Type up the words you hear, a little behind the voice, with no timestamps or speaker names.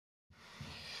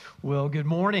Well, good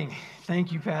morning.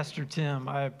 Thank you, Pastor Tim.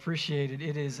 I appreciate it.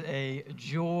 It is a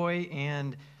joy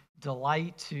and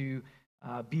delight to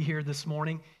be here this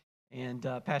morning. And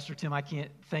Pastor Tim, I can't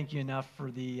thank you enough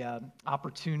for the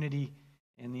opportunity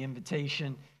and the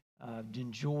invitation. I've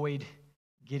enjoyed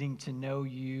getting to know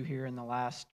you here in the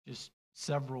last just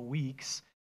several weeks,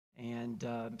 and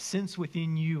sense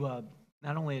within you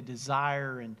not only a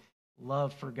desire and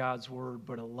love for God's Word,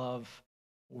 but a love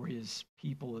for His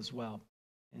people as well.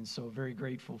 And so very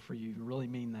grateful for you. Really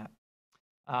mean that.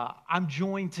 I'm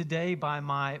joined today by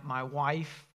my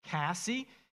wife, Cassie,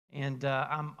 and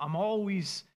I'm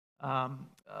always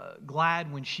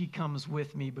glad when she comes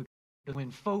with me, because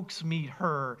when folks meet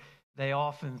her, they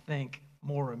often think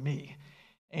more of me.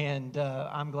 And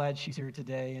I'm glad she's here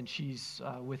today, and she's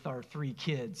with our three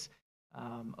kids,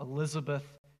 Elizabeth,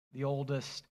 the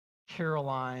oldest,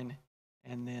 Caroline,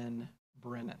 and then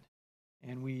Brennan.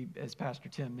 And we, as Pastor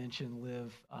Tim mentioned,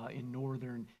 live in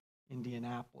northern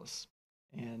Indianapolis.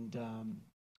 And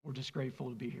we're just grateful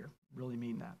to be here. Really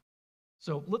mean that.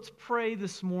 So let's pray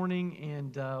this morning,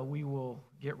 and we will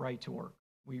get right to work.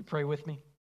 Will you pray with me?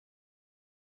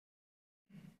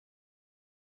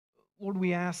 Lord,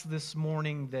 we ask this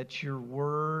morning that your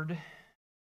word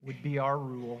would be our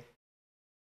rule,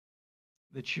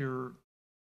 that your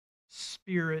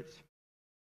spirit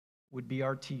would be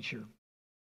our teacher.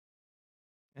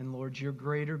 And Lord, your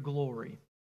greater glory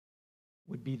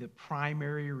would be the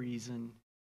primary reason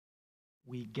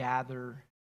we gather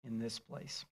in this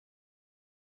place.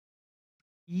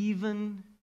 Even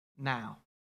now.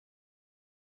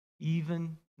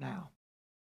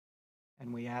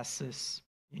 And we ask this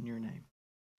in your name.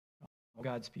 All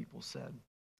God's people said,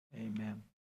 amen.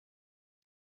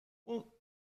 Well,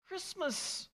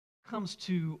 Christmas comes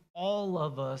to all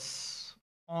of us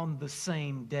on the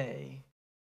same day.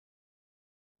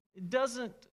 We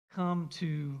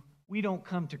don't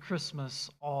come to Christmas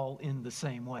all in the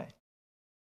same way.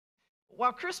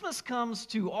 While Christmas comes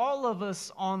to all of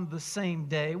us on the same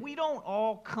day, we don't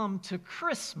all come to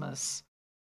Christmas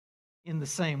in the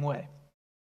same way.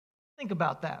 Think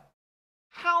about that.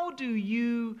 How do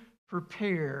you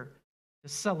prepare to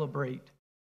celebrate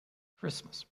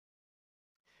Christmas?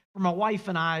 For my wife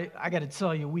and I got to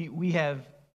tell you, we have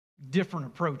different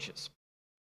approaches.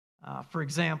 For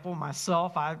example,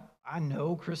 myself, I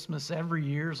know Christmas every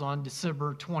year is on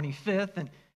December 25th, and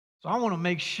so I want to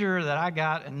make sure that I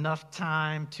got enough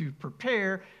time to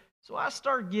prepare, so I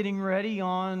start getting ready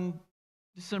on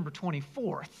December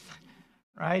 24th,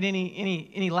 right?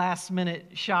 Any last-minute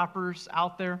shoppers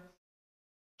out there?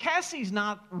 Cassie's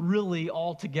not really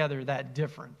altogether that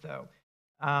different, though.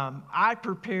 I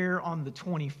prepare on the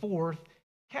 24th.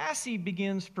 Cassie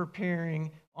begins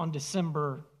preparing on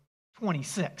December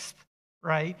 26th,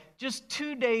 right? Just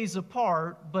 2 days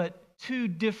apart, but two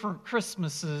different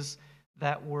Christmases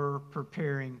that we're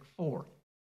preparing for.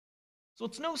 So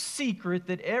it's no secret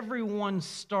that everyone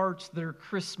starts their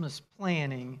Christmas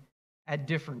planning at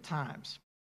different times.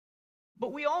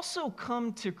 But we also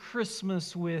come to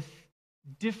Christmas with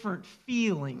different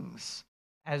feelings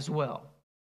as well.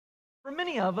 For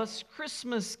many of us,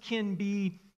 Christmas can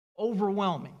be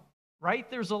overwhelming, right?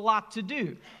 There's a lot to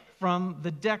do. From the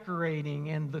decorating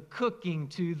and the cooking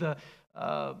to the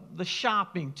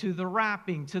shopping to the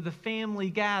wrapping to the family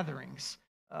gatherings.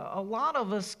 A lot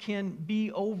of us can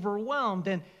be overwhelmed,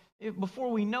 and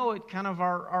before we know it, kind of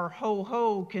our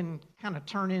ho-ho can kind of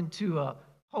turn into a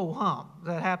ho-hum. Does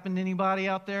that happen to anybody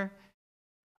out there?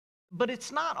 But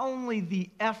it's not only the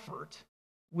effort,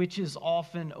 which is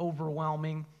often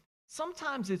overwhelming.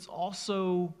 Sometimes it's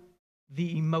also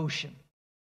the emotion.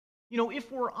 You know,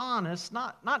 if we're honest,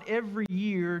 not every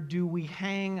year do we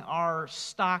hang our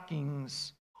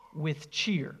stockings with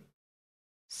cheer.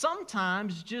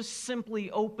 Sometimes just simply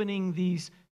opening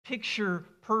these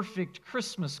picture-perfect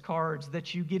Christmas cards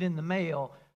that you get in the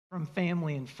mail from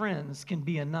family and friends can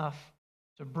be enough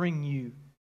to bring you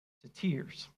to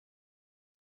tears.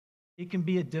 It can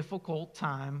be a difficult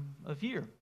time of year.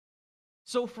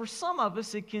 So for some of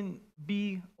us, it can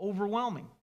be overwhelming.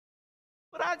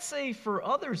 But I'd say for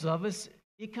others of us,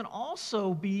 it can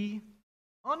also be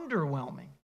underwhelming,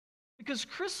 because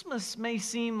Christmas may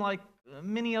seem like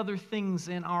many other things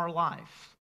in our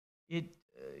life. It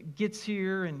gets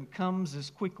here and comes as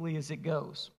quickly as it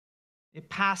goes. It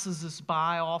passes us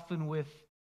by often with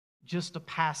just a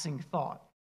passing thought.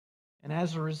 And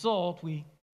as a result, we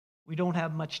don't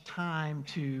have much time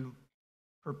to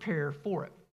prepare for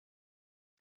it.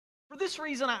 For this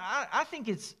reason, I think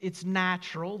it's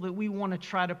natural that we want to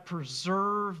try to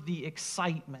preserve the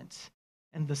excitement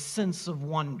and the sense of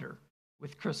wonder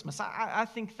with Christmas. I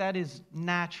think that is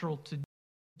natural to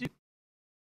do.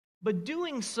 But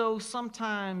doing so,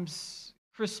 sometimes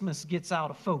Christmas gets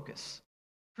out of focus.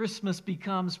 Christmas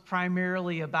becomes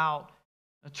primarily about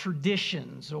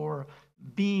traditions or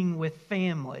being with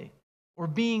family or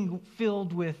being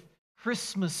filled with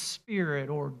Christmas spirit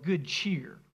or good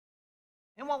cheer.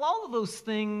 And while all of those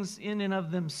things in and of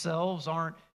themselves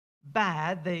aren't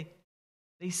bad, they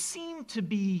seem to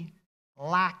be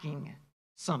lacking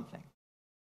something.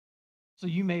 So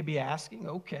you may be asking,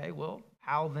 okay, well,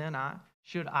 how then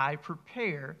should I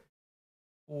prepare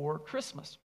for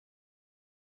Christmas?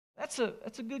 That's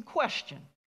a good question.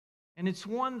 And it's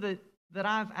one that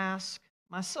I've asked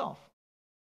myself.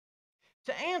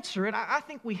 To answer it, I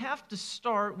think we have to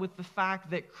start with the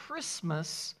fact that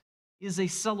Christmas is a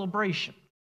celebration.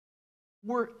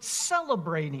 We're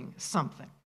celebrating something.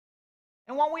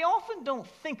 And while we often don't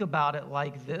think about it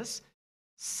like this,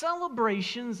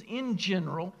 celebrations in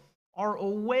general are a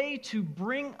way to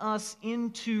bring us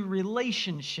into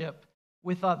relationship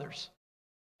with others.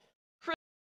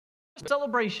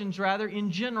 Celebrations, rather, in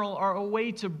general, are a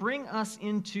way to bring us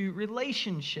into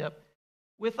relationship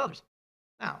with others.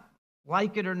 Now,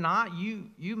 like it or not,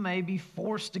 you may be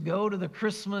forced to go to the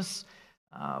Christmas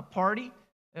party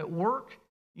at work.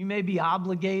 You may be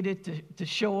obligated to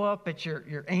show up at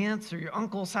your aunt's or your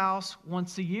uncle's house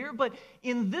once a year. But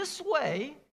in this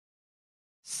way,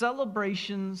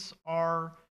 celebrations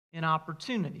are an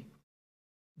opportunity.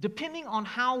 Depending on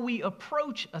how we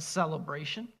approach a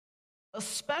celebration,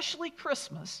 especially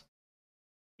Christmas,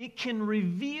 it can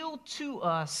reveal to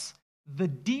us the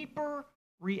deeper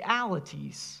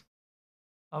realities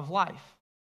of life.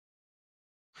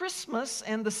 Christmas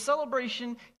and the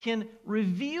celebration can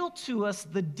reveal to us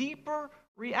the deeper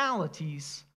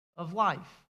realities of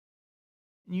life.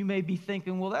 You may be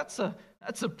thinking, well, that's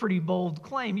a pretty bold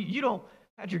claim.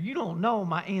 Patrick, you don't know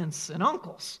my aunts and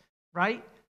uncles, right?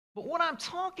 But what I'm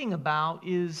talking about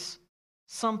is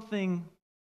something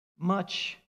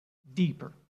much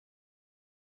deeper.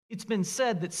 It's been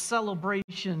said that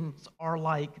celebrations are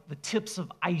like the tips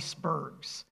of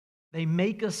icebergs. They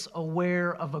make us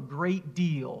aware of a great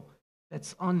deal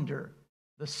that's under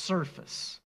the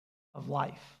surface of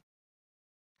life.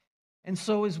 And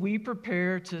so as we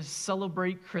prepare to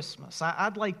celebrate Christmas,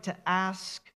 I'd like to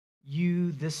ask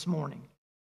you this morning,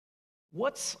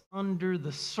 what's under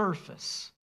the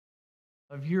surface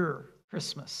of your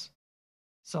Christmas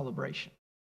celebration?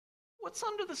 What's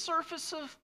under the surface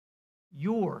of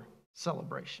your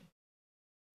celebration?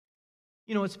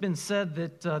 You know, it's been said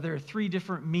that there are three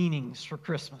different meanings for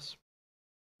Christmas.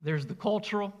 There's the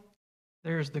cultural,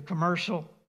 there's the commercial,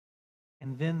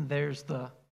 and then there's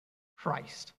the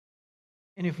Christ.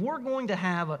 And if we're going to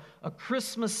have a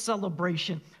Christmas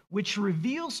celebration which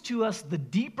reveals to us the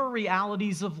deeper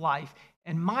realities of life,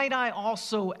 and might I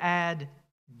also add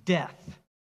death,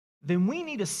 then we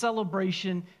need a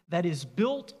celebration that is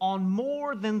built on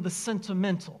more than the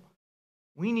sentimental.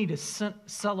 We need a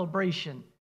celebration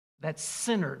that's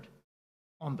centered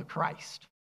on the Christ.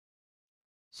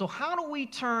 So how do we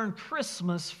turn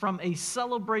Christmas from a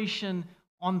celebration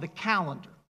on the calendar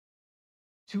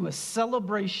to a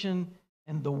celebration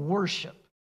and the worship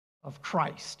of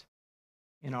Christ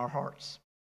in our hearts?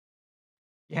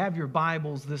 You have your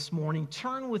Bibles this morning.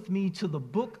 Turn with me to the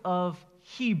book of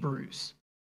Hebrews.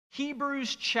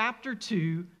 Hebrews chapter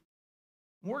 2.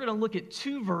 We're going to look at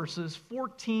two verses,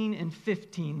 14 and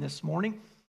 15 this morning.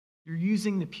 You're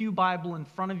using the Pew Bible in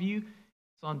front of you.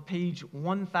 It's on page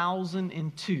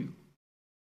 1002.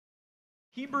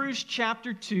 Hebrews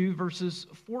chapter 2, verses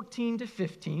 14 to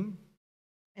 15.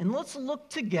 And let's look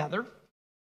together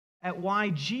at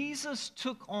why Jesus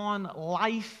took on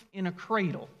life in a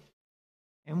cradle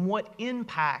and what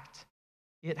impact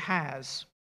it has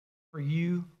for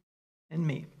you and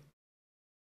me.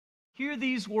 Hear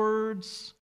these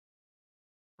words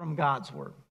from God's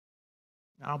Word.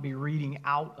 I'll be reading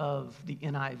out of the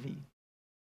NIV.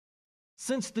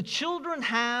 Since the children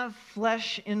have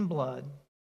flesh and blood,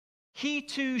 he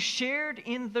too shared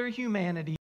in their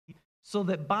humanity, so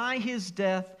that by his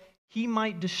death he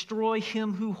might destroy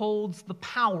him who holds the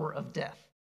power of death,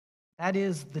 that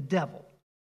is, the devil.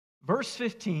 Verse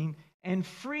 15, and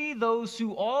free those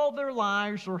who all their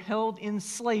lives were held in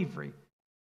slavery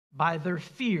by their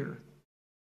fear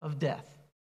of death.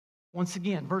 Once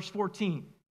again, verse 14.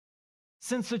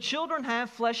 Since the children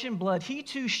have flesh and blood, he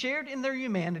too shared in their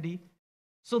humanity,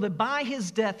 so that by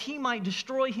his death he might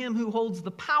destroy him who holds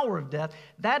the power of death,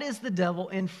 that is the devil,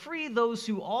 and free those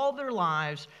who all their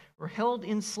lives were held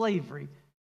in slavery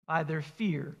by their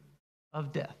fear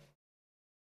of death.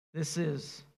 This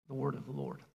is the word of the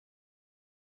Lord.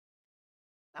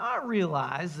 Now I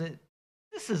realize that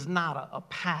this is not a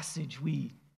passage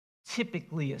we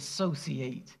typically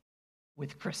associate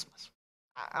with Christmas.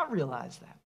 I realize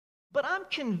that. But I'm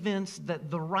convinced that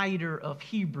the writer of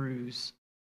Hebrews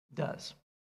does.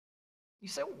 You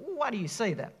say, well, why do you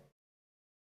say that?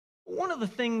 One of the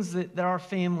things that our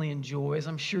family enjoys,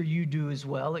 I'm sure you do as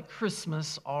well, at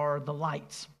Christmas are the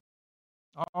lights,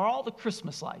 are all the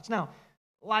Christmas lights. Now,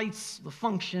 lights, the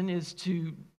function is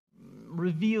to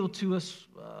reveal to us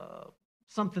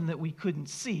something that we couldn't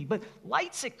see. But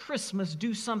lights at Christmas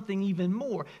do something even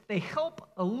more. They help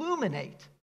illuminate,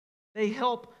 they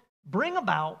help bring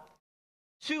about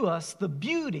to us the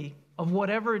beauty of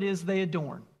whatever it is they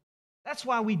adorn. That's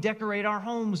why we decorate our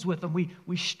homes with them.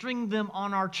 We string them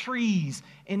on our trees.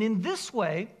 And in this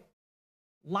way,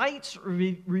 lights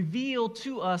reveal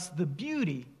to us the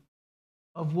beauty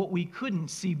of what we couldn't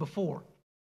see before.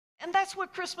 And that's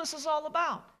what Christmas is all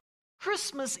about.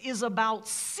 Christmas is about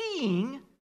seeing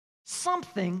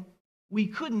something we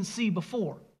couldn't see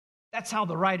before. That's how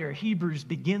the writer of Hebrews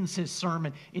begins his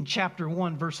sermon in chapter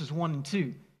 1, verses 1 and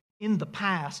 2. In the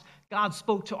past, God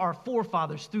spoke to our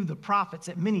forefathers through the prophets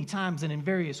at many times and in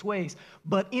various ways.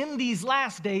 But in these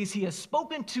last days, he has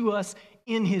spoken to us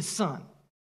in his Son.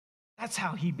 That's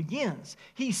how he begins.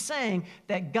 He's saying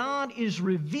that God is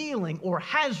revealing or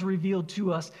has revealed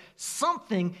to us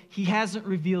something he hasn't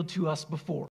revealed to us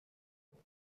before.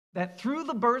 That through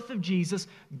the birth of Jesus,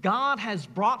 God has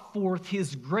brought forth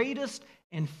his greatest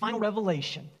and final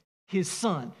revelation, his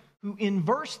Son, who in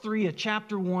verse 3 of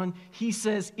chapter 1, he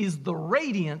says is the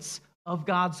radiance of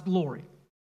God's glory.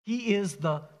 He is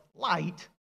the light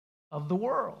of the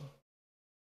world.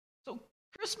 So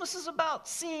Christmas is about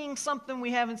seeing something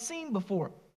we haven't seen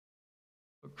before.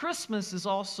 But Christmas is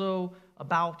also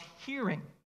about hearing.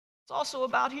 It's also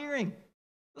about hearing.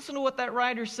 Listen to what that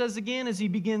writer says again as he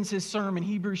begins his sermon,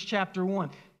 Hebrews chapter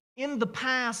 1. In the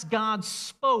past, God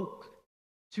spoke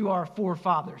to our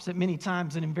forefathers at many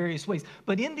times and in various ways.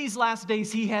 But in these last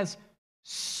days, he has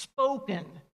spoken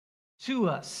to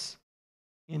us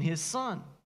in his Son.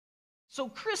 So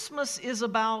Christmas is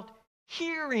about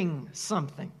hearing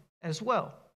something as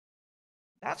well.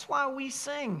 That's why we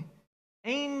sing,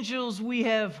 angels we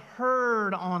have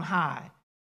heard on high,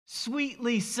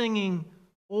 sweetly singing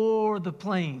o'er the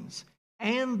plains,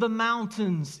 and the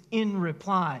mountains in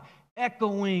reply,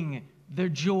 echoing their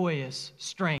joyous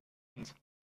strains.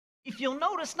 If you'll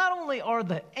notice, not only are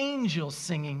the angels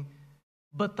singing,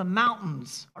 but the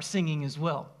mountains are singing as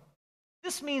well.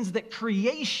 This means that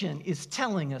creation is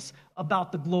telling us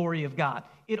about the glory of God.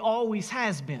 It always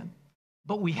has been,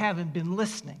 but we haven't been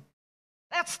listening.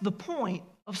 That's the point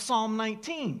of Psalm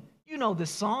 19. You know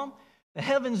this psalm. The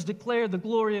heavens declare the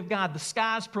glory of God. The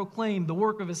skies proclaim the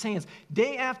work of his hands.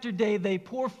 Day after day they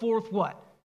pour forth what?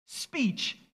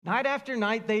 Speech. Night after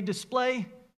night they display.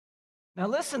 Now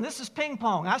listen, this is ping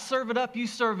pong. I serve it up, you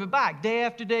serve it back. Day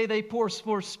after day they pour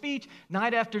forth speech.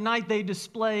 Night after night they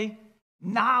display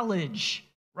knowledge,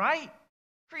 right?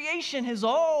 Creation has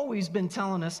always been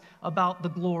telling us about the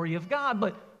glory of God,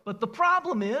 but the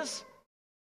problem is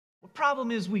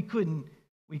we couldn't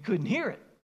hear it,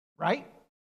 right?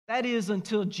 That is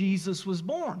until Jesus was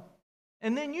born.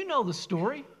 And then you know the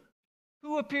story.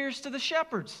 Who appears to the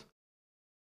shepherds?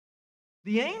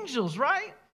 The angels,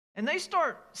 right? And they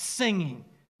start singing,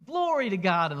 glory to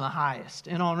God in the highest,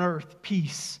 and on earth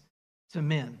peace to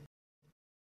men.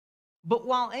 But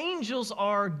while angels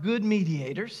are good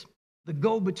mediators, the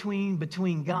go-between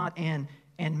between God and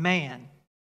man,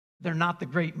 they're not the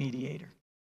great mediator.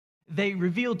 They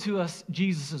reveal to us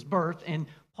Jesus' birth, and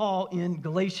Paul in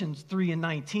Galatians 3 and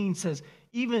 19 says,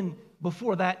 even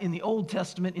before that in the Old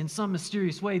Testament, in some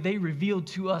mysterious way, they revealed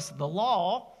to us the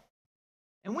law,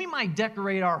 and we might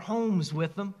decorate our homes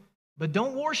with them, but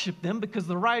don't worship them, because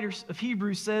the writer of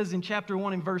Hebrews says in chapter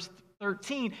 1 and verse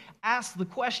 13, asks the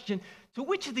question, to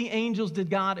which of the angels did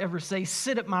God ever say,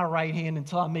 sit at my right hand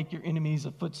until I make your enemies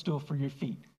a footstool for your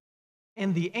feet?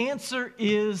 And the answer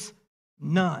is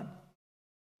none.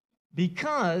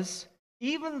 Because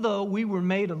even though we were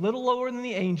made a little lower than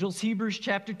the angels, Hebrews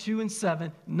chapter 2 and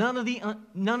 7, none of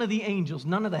the angels,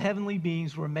 none of the heavenly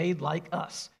beings were made like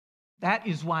us. That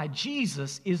is why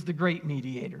Jesus is the great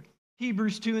mediator.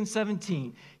 Hebrews 2 and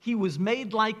 17, he was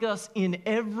made like us in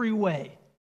every way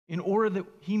in order that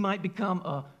he might become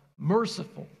a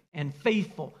merciful and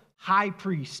faithful high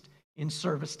priest in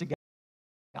service to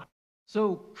God.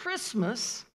 So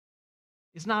Christmas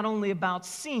is not only about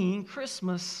seeing,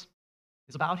 Christmas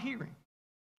is about hearing.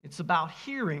 It's about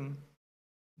hearing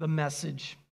the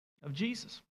message of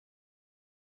Jesus.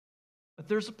 But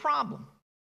there's a problem.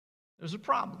 There's a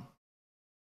problem.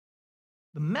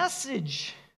 The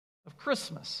message of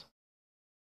Christmas,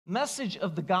 the message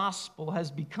of the gospel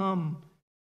has become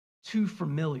too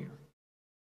familiar.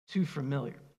 Too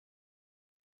familiar.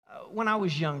 When I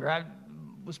was younger, I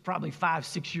was probably 5,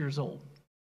 6 years old.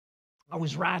 I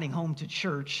was riding home to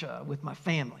church with my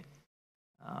family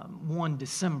one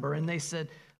December, and they said,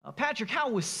 Patrick, how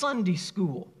was Sunday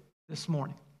school this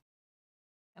morning?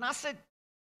 And I said,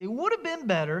 it would have been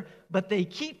better, but they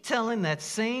keep telling that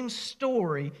same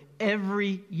story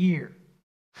every year.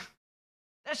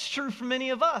 That's true for many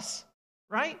of us,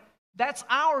 right? That's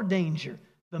our danger.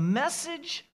 The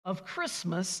message of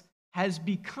Christmas has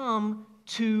become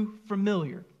too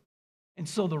familiar. And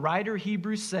so the writer of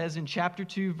Hebrews says in chapter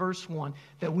 2, verse 1,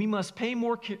 that we must pay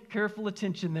more careful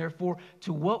attention, therefore,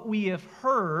 to what we have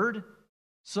heard.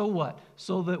 So what?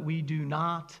 So that we do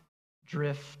not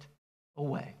drift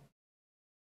away.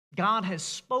 God has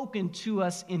spoken to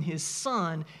us in His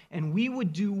Son, and we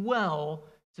would do well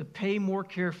to pay more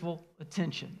careful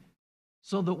attention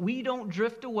so that we don't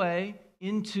drift away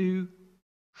into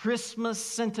Christmas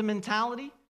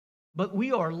sentimentality, but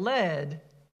we are led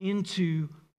into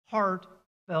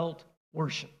heartfelt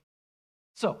worship.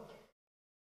 So,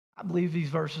 I believe these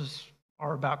verses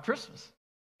are about Christmas.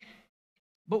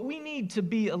 But we need to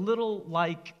be a little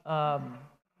like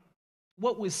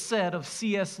what was said of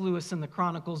C.S. Lewis in the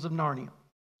Chronicles of Narnia.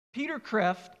 Peter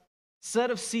Kreeft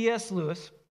said of C.S.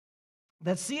 Lewis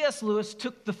that C.S. Lewis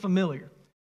took the familiar,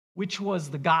 which was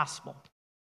the gospel,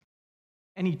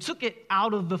 and he took it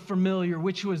out of the familiar,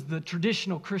 which was the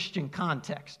traditional Christian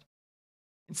context.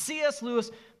 And C.S.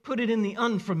 Lewis put it in the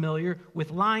unfamiliar with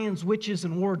lions, witches,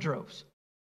 and wardrobes.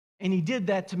 And he did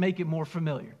that to make it more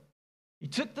familiar. He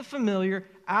took the familiar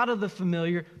out of the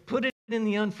familiar, put it in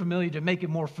the unfamiliar to make it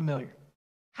more familiar.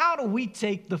 How do we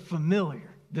take the familiar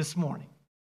this morning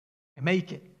and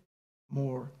make it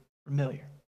more familiar?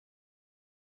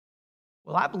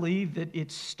 Well, I believe that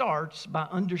it starts by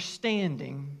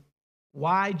understanding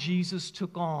why Jesus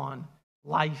took on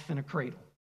life in a cradle.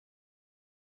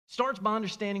 Starts by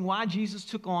understanding why Jesus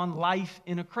took on life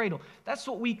in a cradle. That's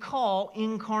what we call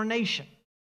incarnation.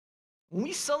 When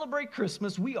we celebrate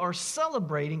Christmas, we are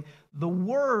celebrating the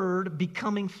Word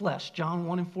becoming flesh, John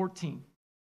 1 and 14.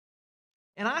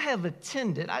 And I have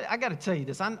attended, I got to tell you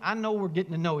this, I know we're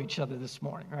getting to know each other this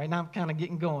morning, right? Now I'm kind of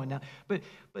getting going now.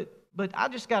 But I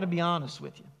just got to be honest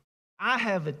with you. I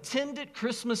have attended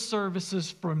Christmas services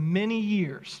for many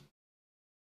years.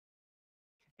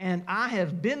 And I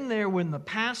have been there when the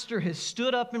pastor has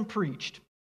stood up and preached.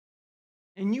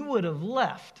 And you would have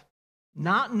left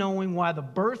not knowing why the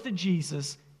birth of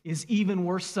Jesus is even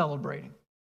worth celebrating.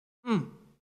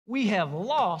 We have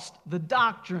lost the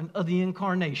doctrine of the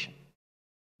incarnation.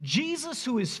 Jesus,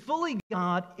 who is fully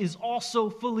God, is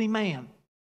also fully man.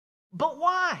 But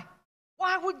why?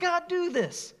 Why would God do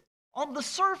this? On the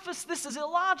surface, this is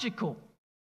illogical.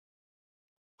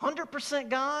 100%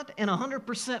 God and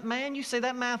 100% man, you say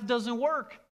that math doesn't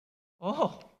work.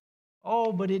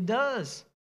 But it does.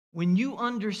 When you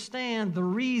understand the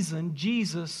reason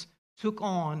Jesus took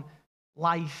on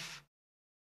life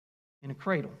in a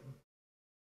cradle.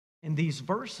 And these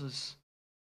verses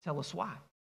tell us why.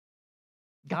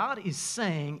 God is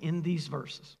saying in these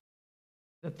verses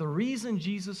that the reason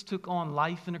Jesus took on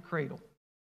life in a cradle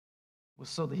was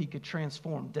so that He could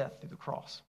transform death through the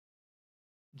cross.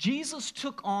 Jesus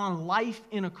took on life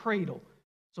in a cradle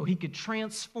so He could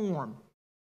transform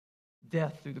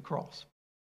death through the cross.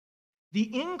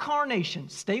 The incarnation,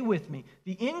 stay with me,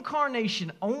 the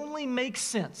incarnation only makes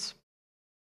sense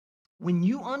when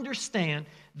you understand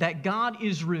that God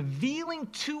is revealing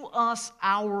to us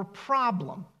our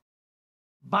problem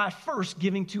by first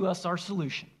giving to us our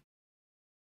solution.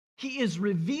 He is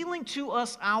revealing to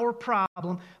us our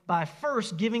problem by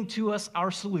first giving to us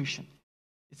our solution.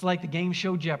 It's like the game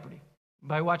show Jeopardy.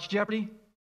 Anybody watch Jeopardy?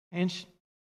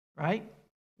 Right?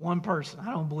 One person.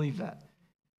 I don't believe that.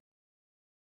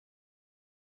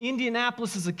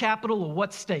 Indianapolis is the capital of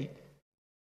what state?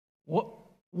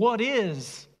 What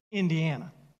is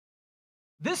Indiana?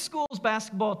 This school's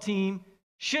basketball team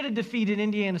should have defeated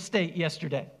Indiana State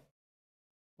yesterday.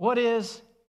 What is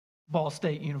Ball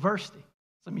State University?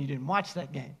 Some of you didn't watch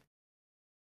that game.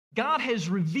 God has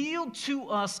revealed to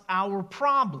us our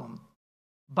problem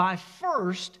by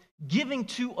first giving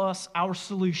to us our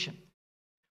solution.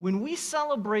 When we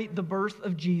celebrate the birth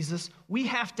of Jesus, we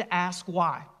have to ask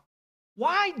why.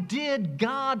 Why did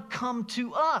God come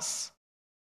to us?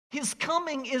 His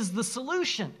coming is the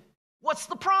solution. What's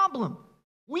the problem?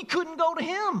 We couldn't go to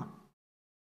Him.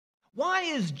 Why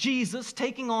is Jesus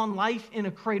taking on life in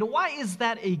a cradle? Why is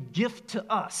that a gift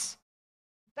to us?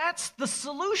 That's the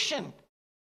solution.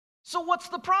 So what's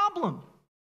the problem?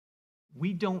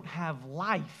 We don't have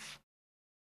life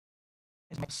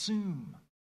as we assume.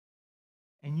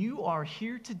 and you are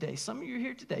here today, some of you are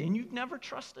here today, and you've never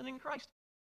trusted in Christ.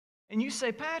 And you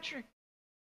say, Patrick,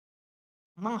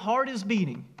 my heart is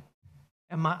beating,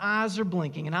 and my eyes are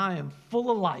blinking, and I am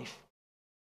full of life.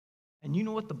 And you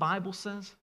know what the Bible says?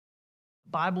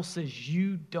 The Bible says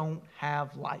you don't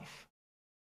have life.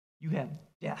 You have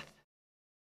death.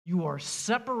 You are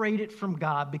separated from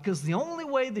God because the only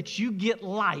way that you get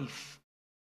life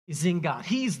is in God.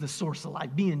 He's the source of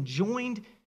life, being joined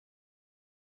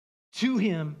to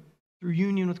Him through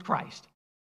union with Christ.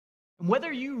 And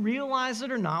whether you realize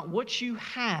it or not, what you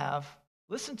have,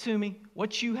 listen to me,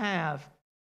 what you have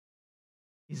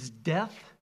is death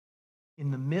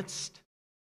in the midst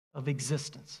of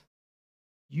existence.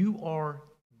 You are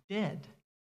dead.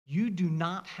 You do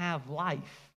not have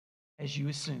life as you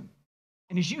assume.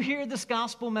 And as you hear this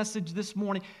gospel message this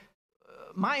morning,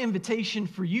 my invitation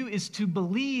for you is to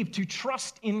believe, to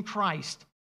trust in Christ.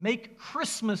 Make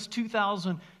Christmas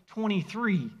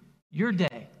 2023 your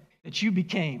day that you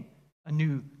became a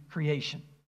new creation.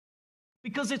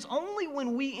 Because it's only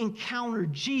when we encounter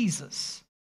Jesus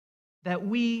that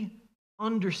we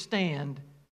understand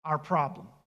our problem.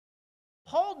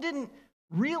 Paul didn't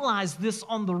realize this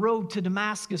on the road to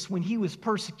Damascus when he was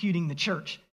persecuting the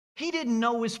church. He didn't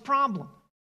know his problem.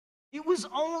 It was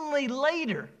only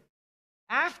later,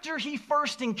 after he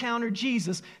first encountered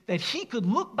Jesus, that he could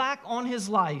look back on his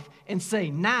life and say,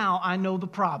 now I know the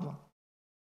problem.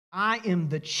 I am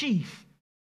the chief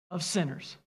of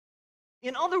sinners.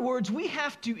 In other words, we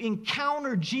have to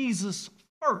encounter Jesus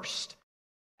first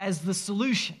as the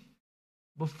solution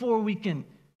before we can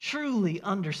truly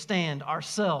understand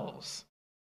ourselves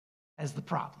as the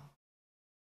problem.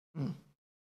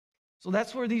 So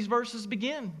that's where these verses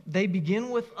begin. They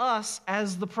begin with us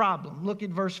as the problem. Look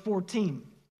at verse 14.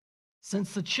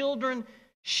 Since the children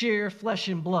share flesh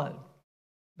and blood,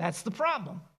 that's the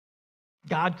problem.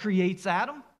 God creates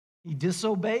Adam. He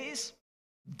disobeys.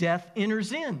 Death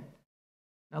enters in.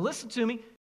 Now listen to me.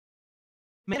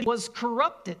 Man was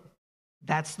corrupted.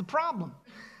 That's the problem.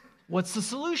 What's the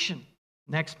solution?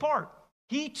 Next part.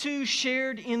 He too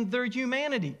shared in their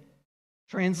humanity.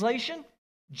 Translation,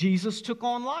 Jesus took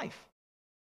on life.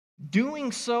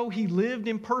 Doing so, he lived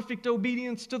in perfect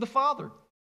obedience to the Father.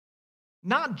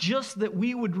 Not just that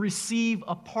we would receive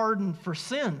a pardon for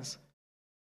sins,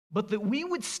 but that we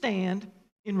would stand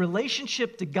in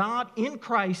relationship to God in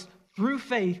Christ through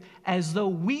faith as though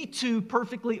we too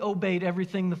perfectly obeyed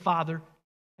everything the Father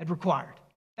had required.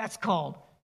 That's called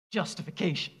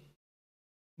justification.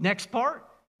 Next part,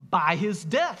 by his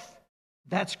death.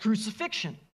 That's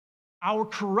crucifixion. Our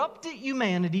corrupted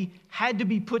humanity had to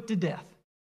be put to death.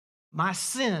 My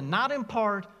sin, not in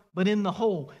part, but in the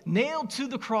whole, nailed to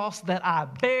the cross that I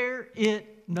bear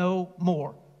it no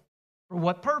more. For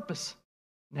what purpose?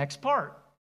 Next part.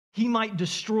 He might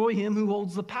destroy him who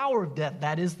holds the power of death,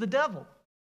 that is the devil.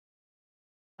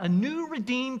 A new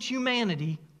redeemed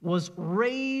humanity was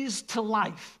raised to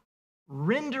life,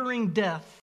 rendering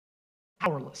death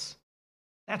powerless.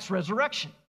 That's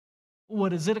resurrection. What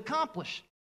does it accomplish?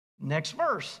 Next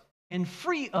verse. And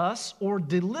free us or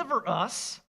deliver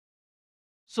us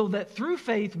so that through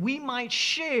faith we might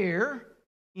share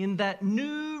in that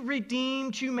new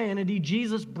redeemed humanity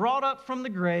Jesus brought up from the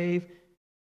grave.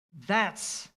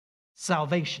 That's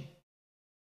salvation.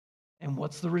 And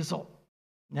what's the result?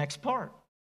 Next part.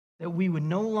 That we would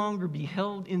no longer be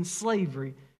held in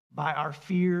slavery by our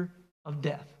fear of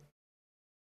death.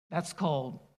 That's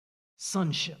called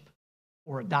sonship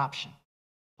or adoption.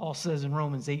 Paul says in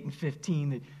Romans 8 and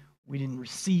 15 that we didn't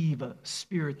receive a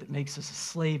spirit that makes us a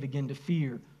slave again to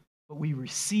fear, but we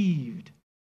received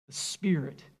the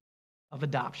spirit of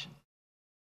adoption.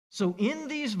 So in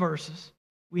these verses,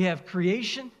 we have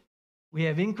creation, we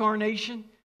have incarnation,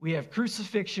 we have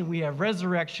crucifixion, we have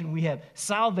resurrection, we have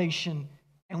salvation,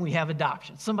 and we have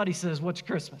adoption. Somebody says, what's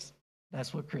Christmas?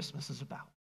 That's what Christmas is about.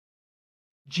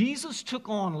 Jesus took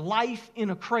on life in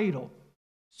a cradle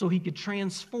so he could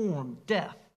transform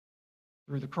death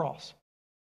through the cross.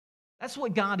 That's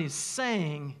what God is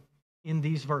saying in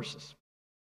these verses.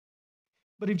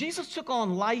 But if Jesus took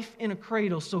on life in a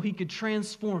cradle so he could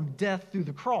transform death through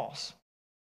the cross,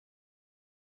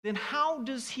 then how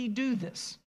does he do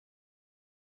this?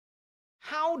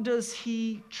 How does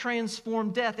he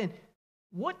transform death? And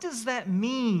what does that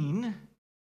mean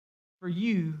for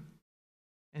you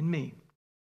and me?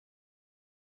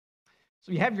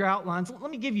 So you have your outlines.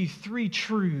 Let me give you 3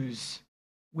 truths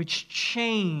which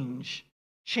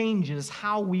changes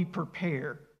how we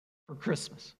prepare for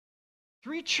Christmas.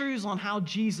 3 truths on how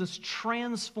Jesus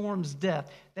transforms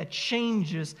death that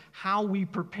changes how we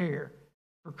prepare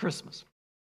for Christmas.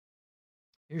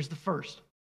 Here's the first.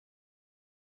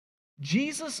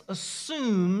 Jesus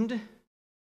assumed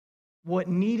what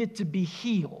needed to be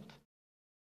healed,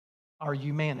 our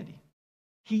humanity.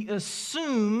 He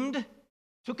assumed,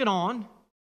 took it on,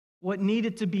 what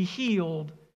needed to be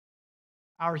healed,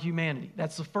 our humanity.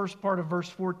 That's the first part of verse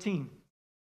 14.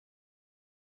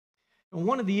 And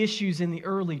one of the issues in the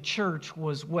early church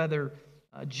was whether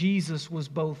Jesus was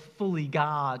both fully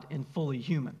God and fully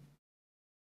human.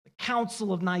 The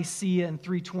Council of Nicaea in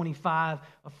 325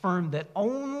 affirmed that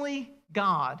only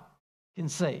God can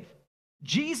save.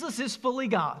 Jesus is fully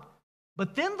God.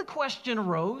 But then the question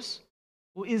arose,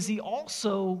 well, is he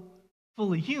also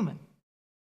fully human?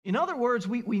 In other words,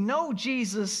 we know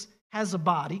Jesus has a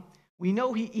body. We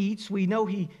know he eats. We know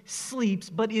he sleeps.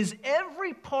 But is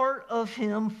every part of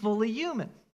him fully human?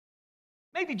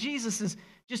 Maybe Jesus is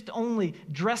just only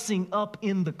dressing up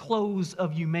in the clothes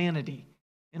of humanity.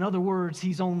 In other words,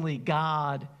 he's only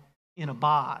God in a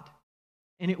bod.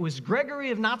 And it was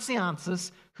Gregory of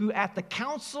Nazianzus who at the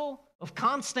Council of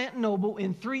Constantinople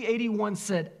in 381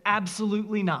 said,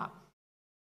 absolutely not.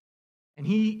 And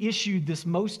he issued this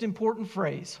most important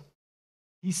phrase.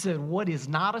 He said, what is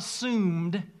not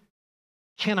assumed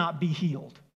cannot be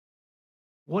healed.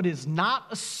 What is not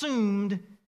assumed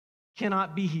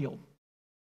cannot be healed.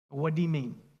 What did he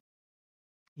mean?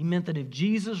 He meant that if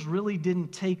Jesus really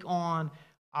didn't take on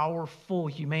our full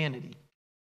humanity,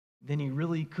 then he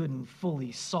really couldn't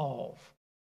fully solve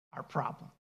our problem.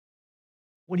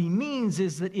 What he means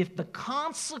is that if the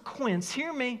consequence,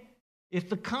 hear me, if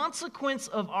the consequence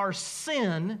of our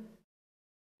sin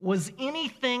was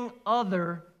anything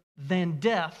other than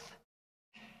death,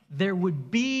 there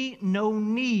would be no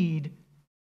need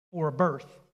for a birth.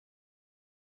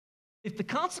 If the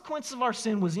consequence of our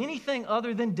sin was anything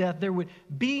other than death, there would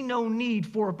be no need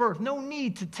for a birth, no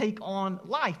need to take on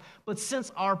life. But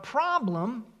since our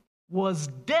problem was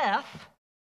death,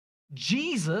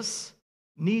 Jesus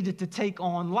needed to take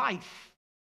on life.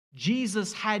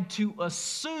 Jesus had to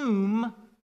assume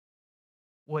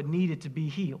what needed to be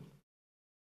healed.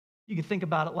 You can think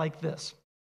about it like this.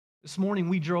 This morning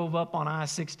we drove up on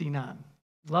I-69.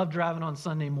 Love driving on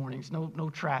Sunday mornings, no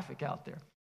traffic out there.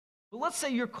 But let's say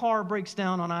your car breaks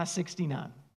down on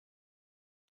I-69.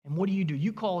 And what do?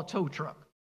 You call a tow truck.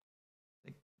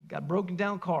 They got a broken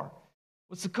down car.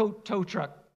 What's the tow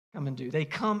truck come and do? They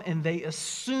come and they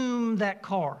assume that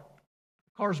car.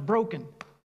 The car's broken.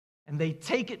 And they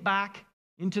take it back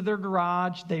into their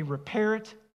garage. They repair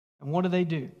it. And what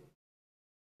do?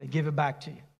 They give it back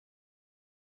to you.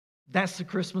 That's the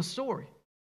Christmas story.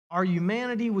 Our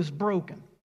humanity was broken.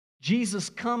 Jesus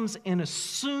comes and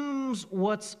assumes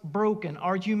what's broken,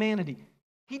 our humanity.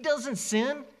 He doesn't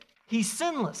sin. He's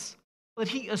sinless. But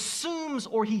he assumes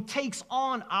or he takes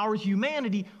on our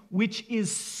humanity, which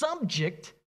is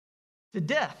subject to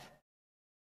death.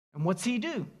 And what's he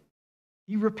do?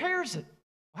 He repairs it.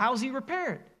 How does he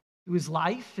repair it? Through his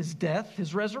life, his death,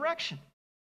 his resurrection.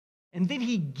 And then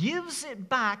he gives it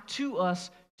back to us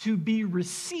to be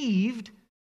received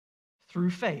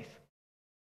through faith.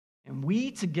 And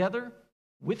we together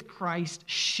with Christ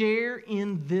share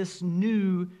in this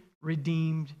new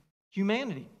redeemed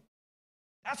humanity.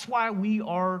 That's why we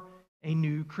are a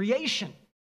new creation.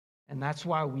 And that's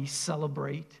why we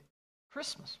celebrate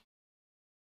Christmas.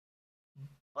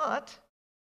 But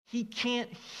he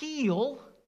can't heal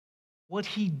what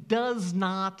he does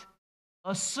not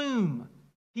assume.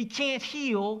 He can't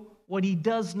heal what he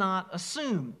does not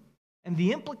assume. And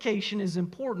the implication is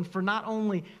important for not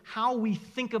only how we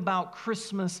think about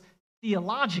Christmas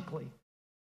theologically,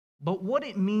 but what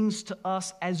it means to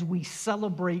us as we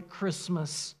celebrate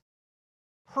Christmas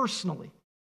personally.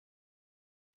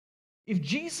 If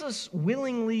Jesus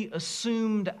willingly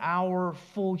assumed our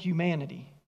full humanity,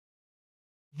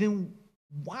 then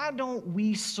why don't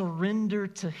we surrender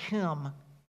to him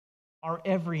our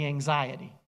every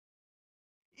anxiety?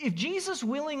 If Jesus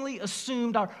willingly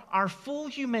assumed our full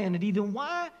humanity, then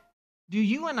why do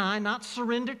you and I not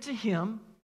surrender to him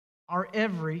our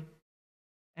every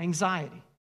anxiety?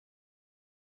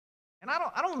 And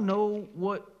I don't know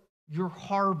what you're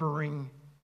harboring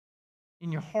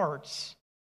in your hearts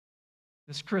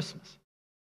this Christmas.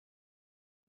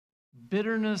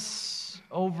 Bitterness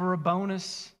over a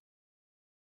bonus,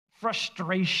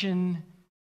 frustration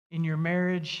in your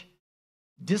marriage,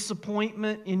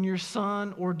 disappointment in your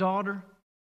son or daughter.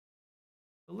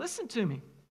 But listen to me.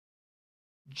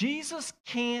 Jesus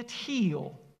can't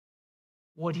heal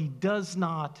what he does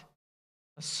not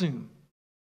assume.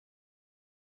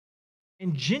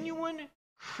 And genuine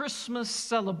Christmas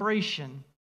celebration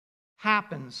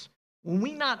happens when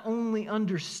we not only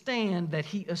understand that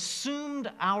he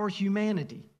assumed our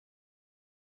humanity,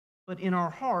 but in our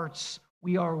hearts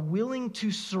we are willing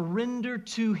to surrender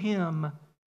to Him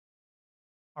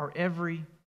our every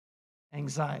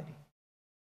anxiety.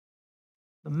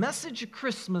 The message of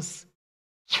Christmas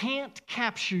can't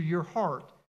capture your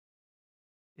heart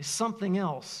if something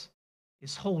else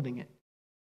is holding it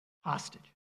hostage.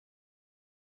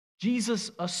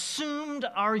 Jesus assumed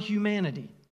our humanity.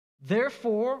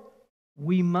 Therefore,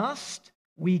 we must,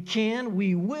 we can,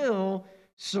 we will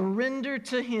surrender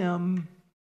to Him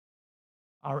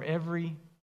our every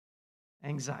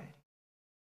anxiety.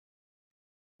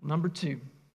 Number 2,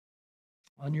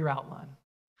 on your outline,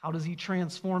 how does He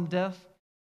transform death?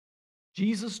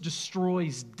 Jesus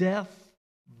destroys death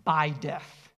by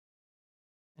death,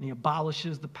 and He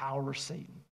abolishes the power of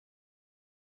Satan.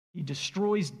 He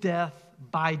destroys death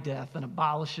by death and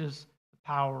abolishes the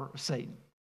power of Satan.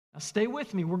 Now stay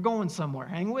with me. We're going somewhere.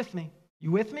 Hang with me.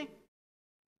 You with me?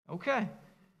 Okay.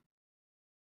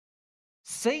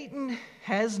 Satan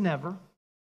has never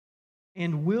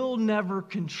and will never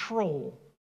control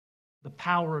the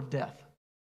power of death.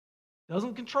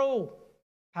 Doesn't control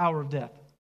power of death.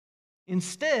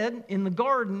 Instead, in the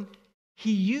garden,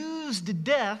 he used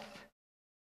death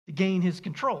to gain his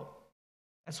control.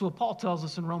 That's what Paul tells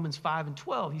us in Romans 5 and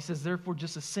 12. He says, therefore,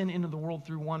 just as sin entered the world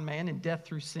through one man and death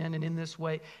through sin, and in this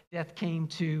way death came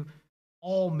to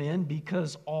all men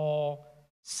because all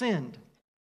sinned.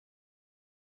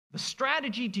 The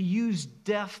strategy to use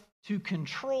death to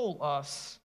control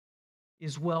us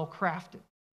is well crafted.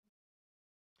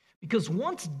 Because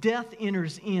once death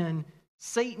enters in,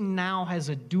 Satan now has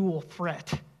a dual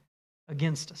threat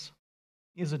against us.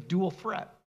 He has a dual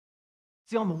threat.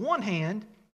 See, on the one hand,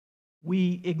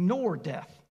 we ignore death.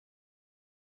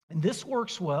 And this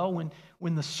works well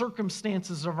when the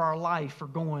circumstances of our life are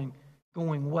going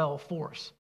well for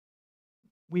us.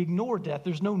 We ignore death.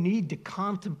 There's no need to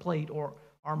contemplate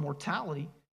our mortality,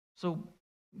 so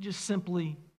we just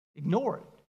simply ignore it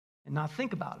and not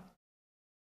think about it.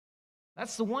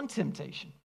 That's the one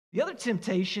temptation. The other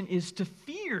temptation is to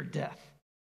fear death.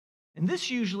 And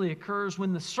this usually occurs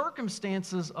when the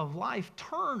circumstances of life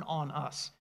turn on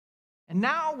us. And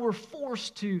now we're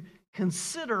forced to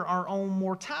consider our own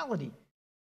mortality.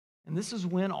 And this is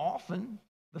when often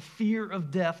the fear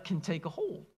of death can take a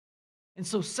hold. And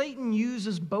so Satan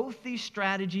uses both these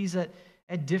strategies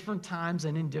at different times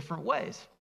and in different ways.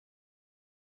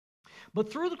 But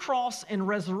through the cross and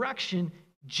resurrection,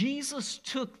 Jesus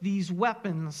took these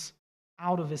weapons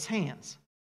out of his hands.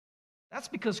 That's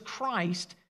because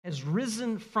Christ has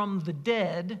risen from the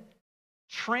dead,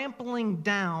 trampling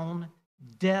down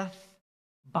death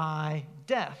by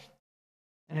death.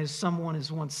 And as someone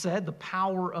has once said, the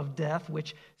power of death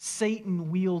which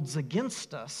Satan wields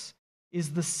against us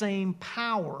is the same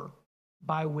power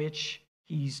by which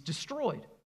he's destroyed.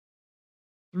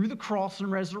 Through the cross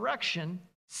and resurrection,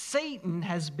 Satan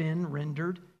has been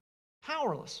rendered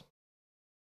powerless.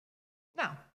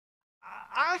 Now,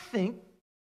 I think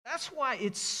that's why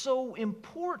it's so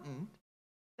important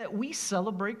that we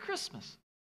celebrate Christmas.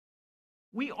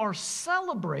 We are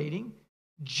celebrating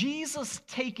Jesus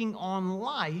taking on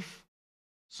life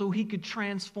so he could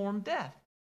transform death.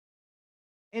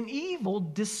 And evil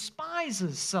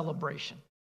despises celebration,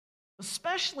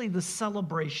 especially the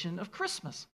celebration of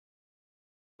Christmas.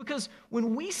 Because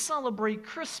when we celebrate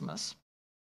Christmas,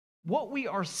 what we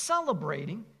are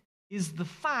celebrating is the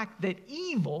fact that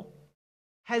evil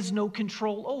has no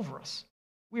control over us.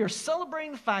 We are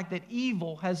celebrating the fact that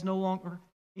evil has no longer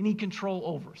any control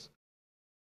over us.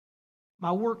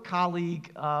 My work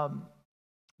colleague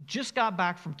just got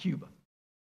back from Cuba.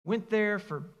 Went there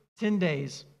for 10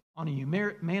 days on a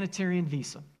humanitarian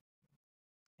visa.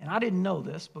 And I didn't know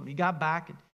this, but he got back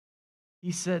and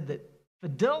he said that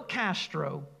Fidel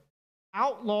Castro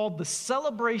outlawed the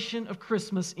celebration of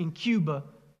Christmas in Cuba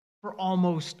for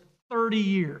almost 30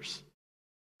 years.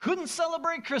 Couldn't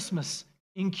celebrate Christmas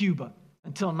in Cuba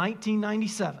until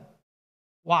 1997.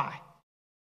 Why?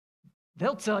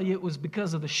 They'll tell you it was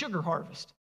because of the sugar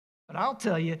harvest. But I'll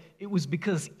tell you it was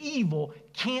because evil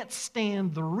can't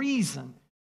stand the reason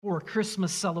for a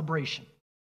Christmas celebration.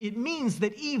 It means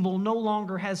that evil no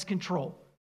longer has control.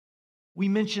 We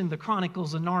mentioned the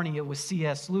Chronicles of Narnia with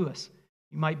C.S. Lewis.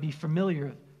 You might be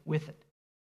familiar with it.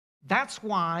 That's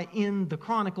why in the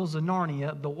Chronicles of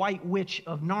Narnia, the White Witch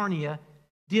of Narnia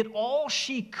did all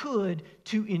she could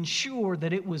to ensure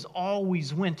that it was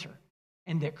always winter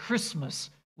and that Christmas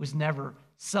was never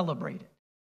celebrated.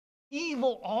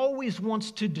 Evil always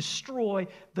wants to destroy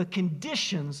the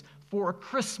conditions for a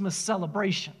Christmas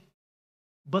celebration.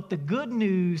 But the good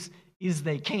news is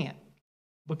they can't.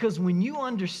 Because when you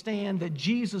understand that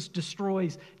Jesus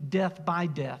destroys death by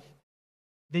death,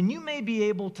 then you may be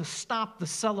able to stop the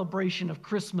celebration of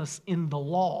Christmas in the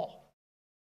law,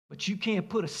 but you can't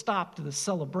put a stop to the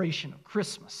celebration of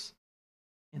Christmas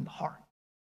in the heart.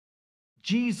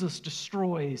 Jesus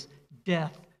destroys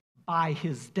death by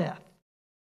his death,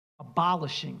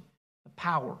 abolishing the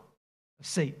power of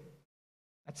Satan.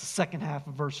 That's the second half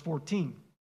of verse 14.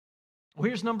 Well,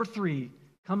 here's number 3,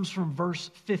 comes from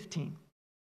verse 15.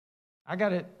 I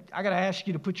gotta ask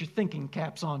you to put your thinking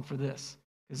caps on for this,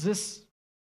 because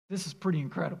this is pretty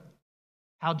incredible,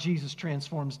 how Jesus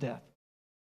transforms death.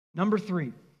 Number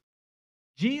 3,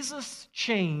 Jesus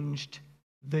changed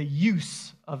the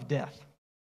use of death.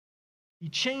 He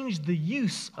changed the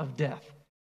use of death.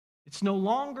 It's no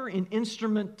longer an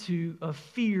instrument of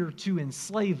fear to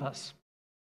enslave us,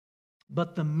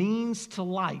 but the means to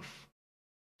life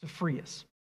to free us.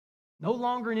 No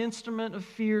longer an instrument of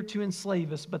fear to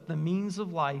enslave us, but the means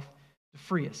of life to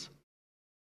free us.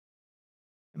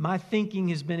 And my thinking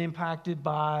has been impacted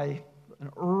by an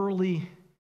early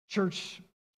church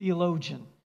theologian,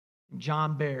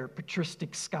 John Bear,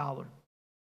 patristic scholar.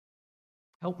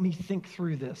 Helped me think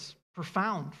through this.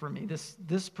 Profound for me,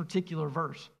 this particular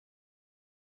verse.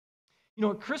 You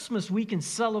know, at Christmas, we can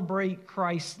celebrate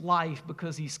Christ's life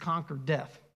because he's conquered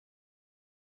death.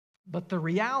 But the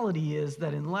reality is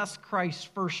that unless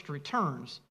Christ first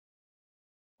returns,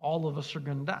 all of us are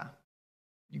going to die.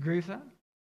 You agree with that?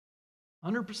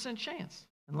 100% chance,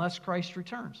 unless Christ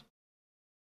returns.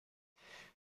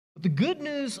 But the good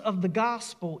news of the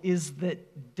gospel is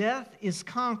that death is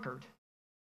conquered,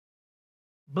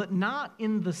 but not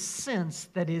in the sense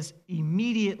that is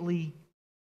immediately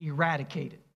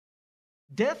eradicated.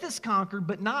 Death is conquered,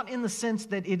 but not in the sense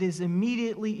that it is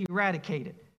immediately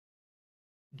eradicated.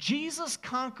 Jesus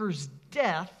conquers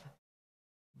death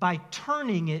by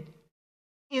turning it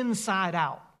inside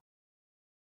out.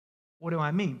 What do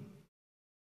I mean?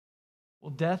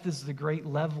 Well, death is the great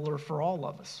leveler for all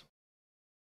of us.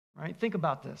 Right? Think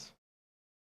about this.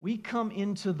 We come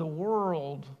into the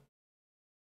world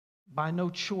by no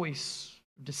choice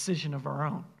or decision of our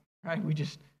own. Right? We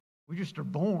just are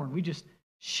born. We just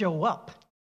show up.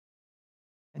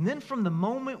 And then from the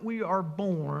moment we are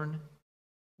born,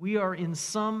 we are in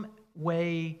some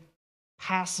way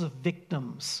passive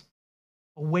victims,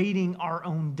 awaiting our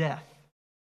own death.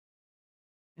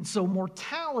 And so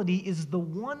mortality is the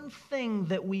one thing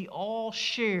that we all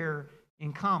share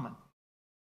in common.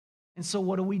 And so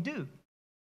what do?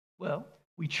 Well,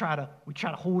 we try to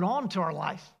hold on to our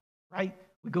life, right?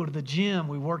 We go to the gym,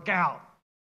 we work out,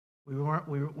 we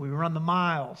run the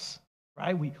miles,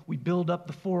 right? We build up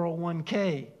the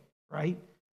 401k, right?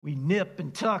 We nip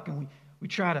and tuck, and we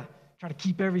try to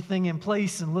keep everything in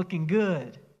place and looking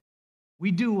good. We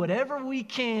do whatever we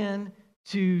can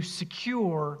to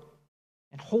secure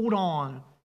and hold on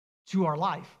to our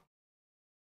life.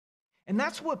 And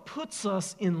that's what puts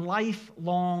us in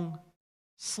lifelong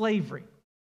slavery.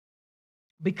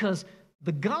 Because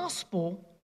the gospel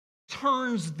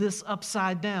turns this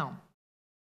upside down.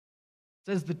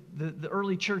 It says the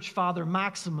early church father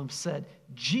Maximum said,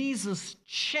 Jesus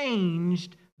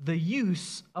changed the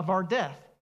use of our death.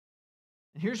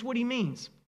 And here's what he means.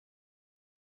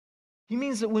 He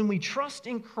means that when we trust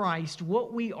in Christ,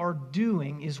 what we are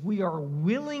doing is we are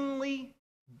willingly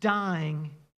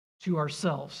dying to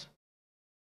ourselves.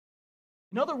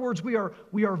 In other words, we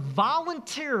are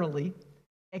voluntarily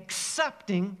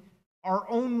accepting our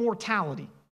own mortality.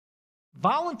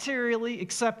 Voluntarily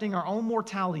accepting our own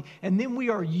mortality. And then we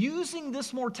are using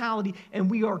this mortality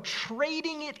and we are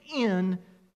trading it in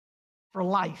for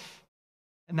life.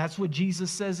 And that's what Jesus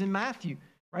says in Matthew,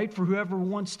 right? For whoever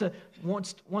wants to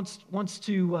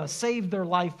save their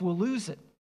life will lose it.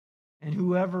 And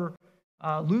whoever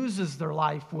loses their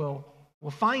life will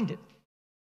find it.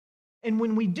 And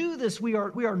when we do this, we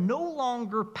are no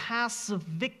longer passive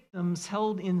victims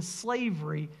held in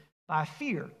slavery by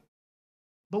fear.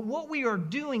 But what we are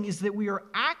doing is that we are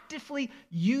actively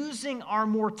using our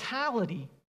mortality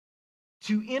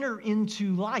to enter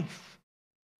into life.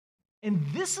 And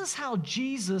this is how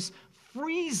Jesus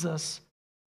frees us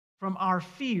from our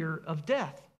fear of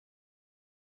death.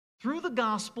 Through the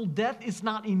gospel, death is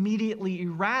not immediately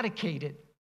eradicated,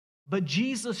 but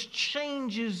Jesus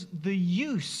changes the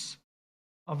use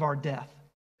of our death.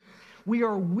 We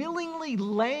are willingly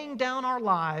laying down our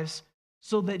lives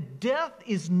so that death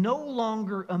is no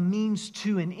longer a means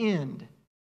to an end.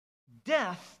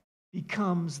 Death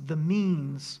becomes the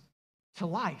means to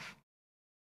life.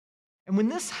 And when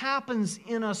this happens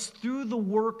in us through the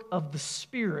work of the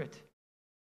Spirit,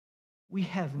 we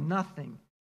have nothing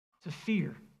to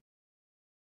fear.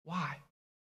 Why?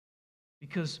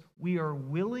 Because we are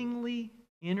willingly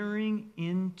entering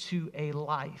into a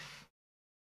life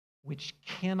which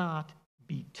cannot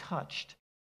be touched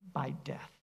by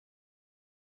death.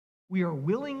 We are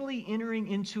willingly entering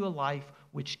into a life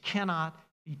which cannot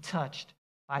be touched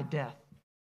by death.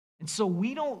 And so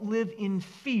we don't live in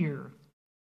fear,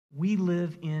 we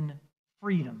live in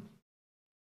freedom.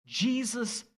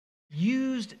 Jesus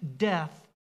used death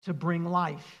to bring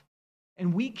life.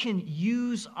 And we can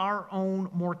use our own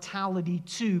mortality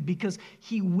too, because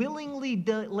he willingly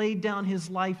laid down his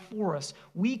life for us.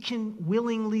 We can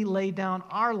willingly lay down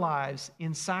our lives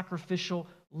in sacrificial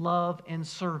love and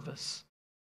service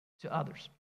to others.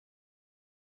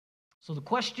 So the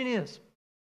question is,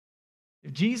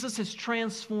 if Jesus has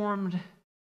transformed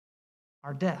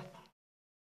our death,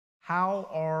 how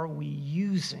are we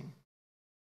using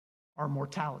our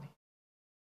mortality?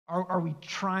 Are we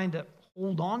trying to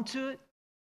hold on to it,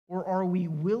 or are we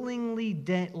willingly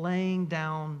laying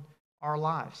down our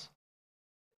lives?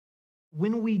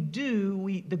 When we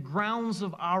do, the grounds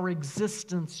of our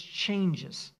existence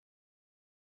changes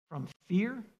from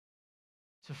fear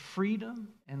to freedom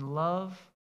and love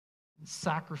and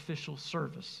sacrificial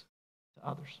service to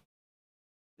others.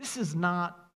 This is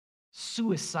not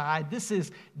suicide. This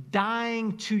is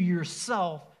dying to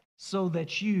yourself so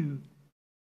that you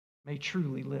may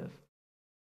truly live.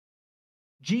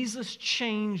 Jesus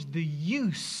changed the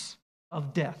use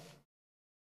of death.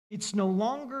 It's no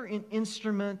longer an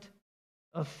instrument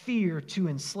of fear to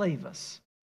enslave us,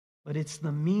 but it's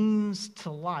the means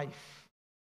to life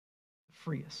to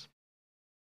free us.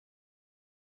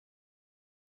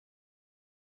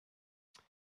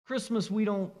 Christmas, we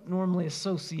don't normally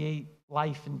associate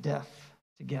life and death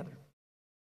together.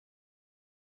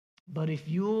 But if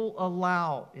you'll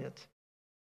allow it,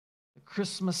 the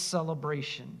Christmas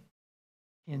celebration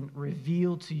can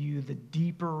reveal to you the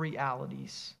deeper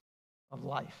realities of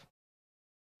life.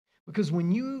 Because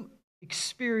when you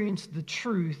experience the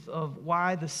truth of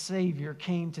why the Savior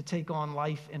came to take on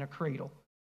life in a cradle,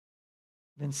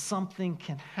 then something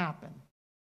can happen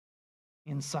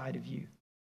inside of you.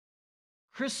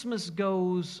 Christmas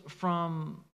goes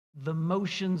from the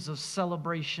motions of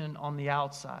celebration on the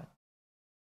outside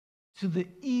to the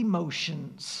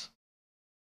emotions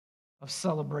of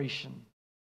celebration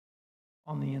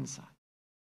on the inside.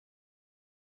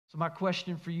 So my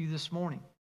question for you this morning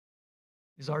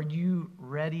is, are you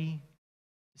ready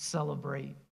to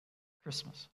celebrate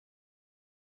Christmas?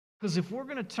 Because if we're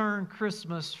going to turn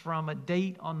Christmas from a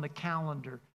date on the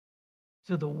calendar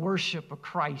to the worship of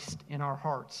Christ in our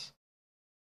hearts,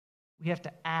 we have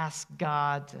to ask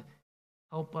God to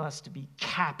help us to be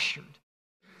captured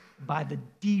by the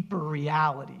deeper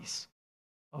realities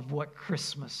of what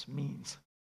Christmas means.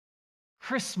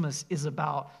 Christmas is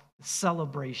about the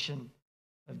celebration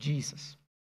of Jesus.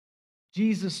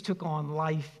 Jesus took on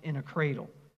life in a cradle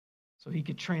so he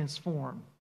could transform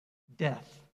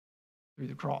death through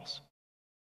the cross.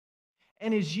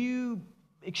 And as you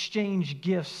exchange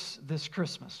gifts this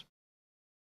Christmas,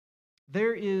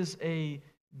 there is a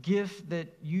gift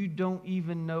that you don't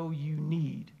even know you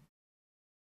need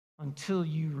until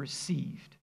you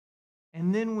received.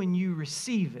 And then when you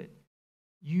receive it,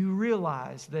 you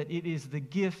realize that it is the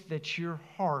gift that your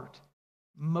heart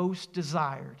most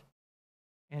desired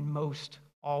and most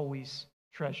always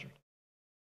treasured.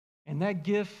 And that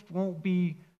gift won't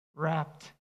be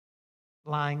wrapped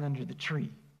lying under the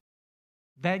tree.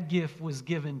 That gift was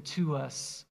given to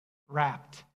us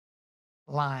wrapped,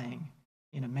 lying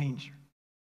in a manger.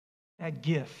 That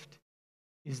gift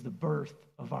is the birth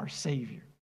of our Savior,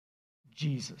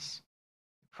 Jesus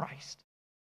Christ.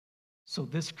 So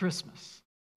this Christmas,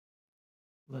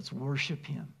 let's worship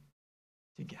him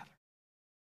together.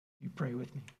 You pray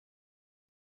with me.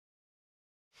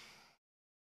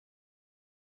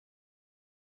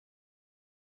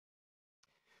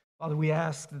 Father, we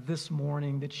ask this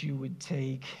morning that you would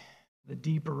take the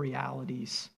deeper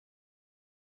realities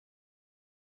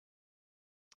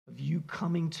of you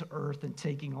coming to earth and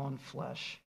taking on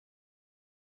flesh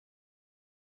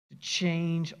to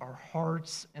change our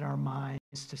hearts and our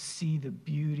minds to see the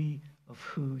beauty of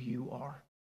who you are.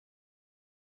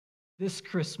 This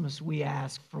Christmas, we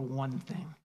ask for one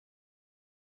thing.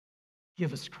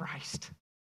 Give us Christ.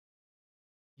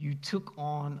 You took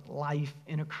on life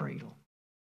in a cradle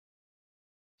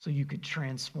so you could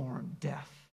transform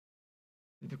death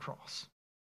through the cross.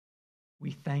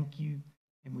 We thank you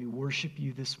and we worship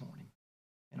you this morning.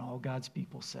 And all God's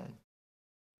people said,